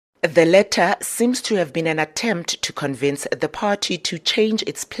The letter seems to have been an attempt to convince the party to change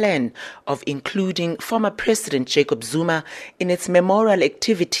its plan of including former President Jacob Zuma in its memorial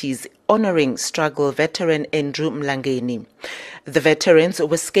activities honoring struggle veteran Andrew Mlangeni. The veterans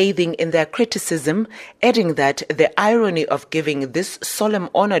were scathing in their criticism, adding that the irony of giving this solemn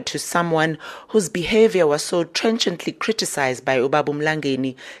honor to someone whose behavior was so trenchantly criticized by Ubabu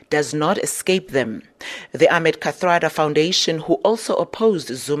Mlangeni does not escape them. The Ahmed Kathrada Foundation, who also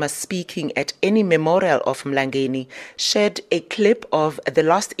opposed Zuma speaking at any memorial of Mlangeni, shared a clip of the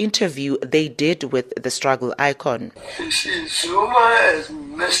last interview they did with the struggle icon. You see, Zuma has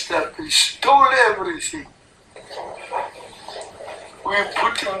messed up. He stole everything. We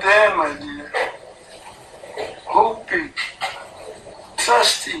put him there, my dear, hoping,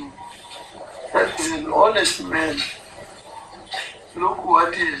 trusting that he's an honest man. Look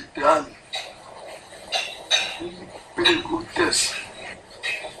what he has done with the Guptas.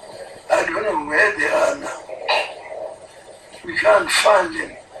 I don't know where they are now. We can't find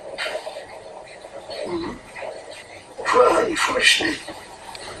them.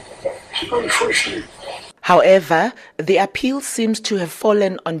 Unfortunately. However, the appeal seems to have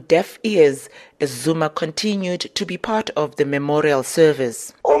fallen on deaf ears as Zuma continued to be part of the memorial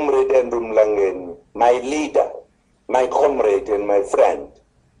service. Comrade Andrew Mlangeni, my leader, my comrade and my friend,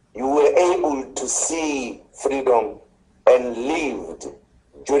 you were able to see freedom and lived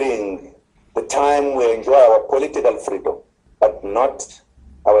during the time we enjoy our political freedom, but not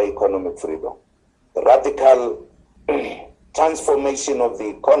our economic freedom. The radical transformation of the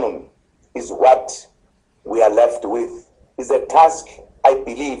economy is what we are left with. Is a task I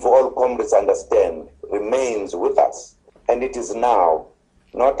believe all comrades understand remains with us, and it is now,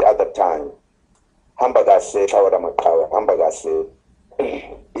 not at the time.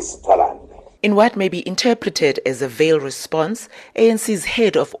 In what may be interpreted as a veiled response, ANC's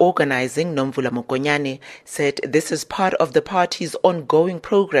head of organizing, Nomvula Mokonyane, said this is part of the party's ongoing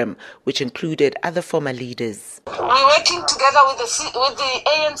program, which included other former leaders. We're working together with the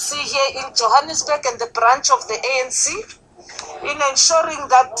ANC here in Johannesburg and the branch of the ANC in ensuring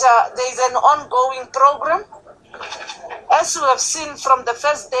that there is an ongoing program. As you have seen from the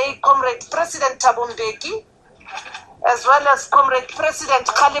first day, Comrade President Thabo Mbeki, as well as Comrade President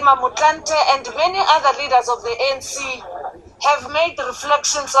Kgalema Motlanthe and many other leaders of the ANC have made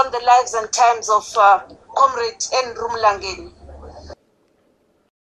reflections on the lives and times of Comrade Andrew Mlangeni.